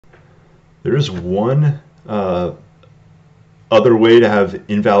There is one other way to have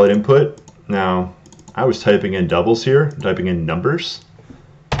invalid input. Now, I was typing in doubles here, typing in numbers.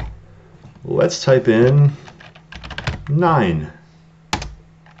 Let's type in 9.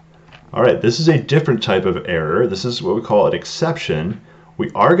 All right, this is a different type of error. This is what we call an exception. We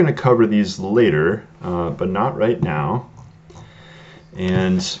are going to cover these later, but not right now.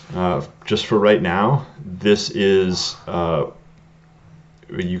 And just for right now, this is,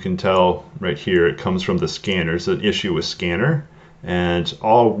 you can tell right here, it comes from the scanner. It's an issue with scanner. And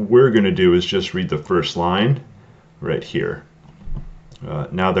all we're going to do is just read the first line right here.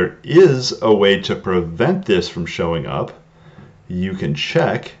 Now there is a way to prevent this from showing up. You can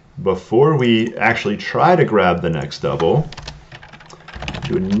check before we actually try to grab the next double,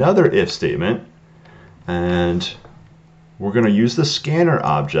 do another if statement, and we're going to use the scanner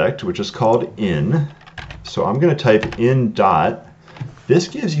object, which is called in. So I'm going to type in dot. This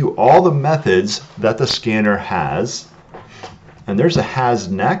gives you all the methods that the scanner has, and there's a has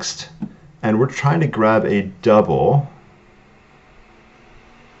next, and we're trying to grab a double.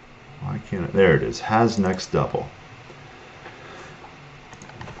 Why can't it? There it is, has next double.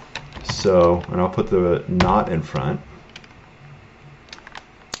 So, and I'll put the not in front.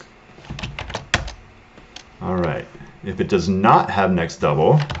 All right, if it does not have next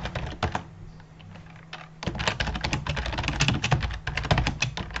double,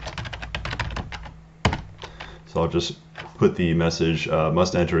 so I'll just put the message,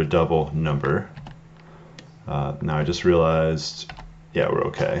 must enter a double number. Now I just realized, yeah, we're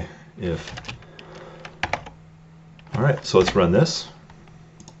okay. If, all right, so let's run this.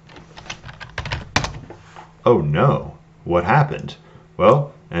 Oh no, what happened?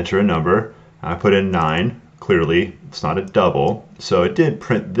 Well, enter a number. I put in 9. Clearly, it's not a double. So it did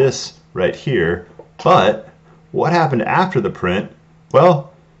print this right here. But what happened after the print?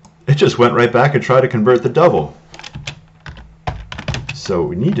 Well, it just went right back and tried to convert the double. So what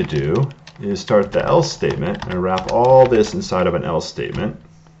we need to do is start the else statement and wrap all this inside of an else statement.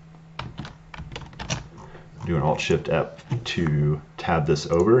 Do an Alt-Shift-F to tab this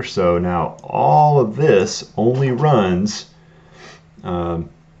over. So now all of this only runs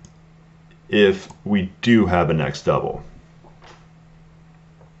if we do have a next double.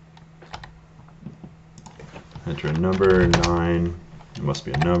 Enter a number, 9. It must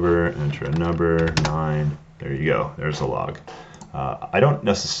be a number. Enter a number, 9. There you go. There's a log. I don't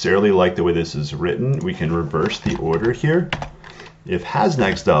necessarily like the way this is written. We can reverse the order here. If has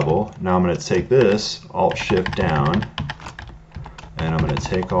next double, now I'm going to take this, Alt-Shift down, and I'm going to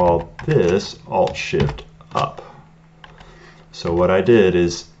take all this, Alt-Shift up. So what I did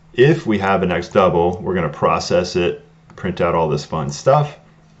is, if we have a next double, we're going to process it, print out all this fun stuff.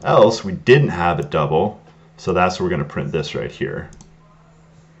 Else, we didn't have a double, so that's where we're going to print this right here.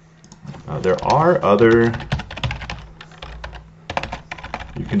 There are other,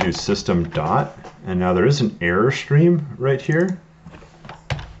 you can do system dot, and now there is an error stream right here.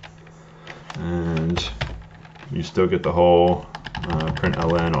 And you still get the whole print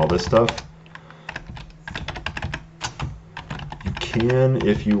ln, all this stuff. You can,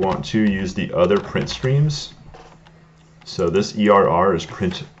 if you want to, use the other print streams. So this ERR is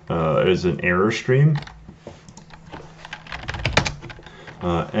is an error stream,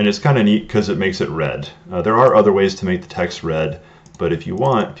 and it's kind of neat because it makes it red. There are other ways to make the text red, but if you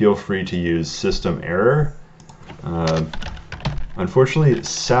want, feel free to use system error. Unfortunately,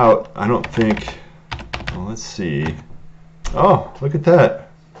 Sout, I don't think, well, let's see. Oh, look at that.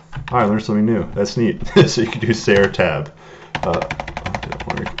 Oh, I learned something new. That's neat. So you can do ser tab.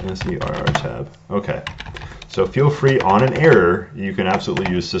 SERR tab. Okay. So feel free, on an error, you can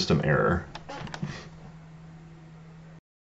absolutely use system error.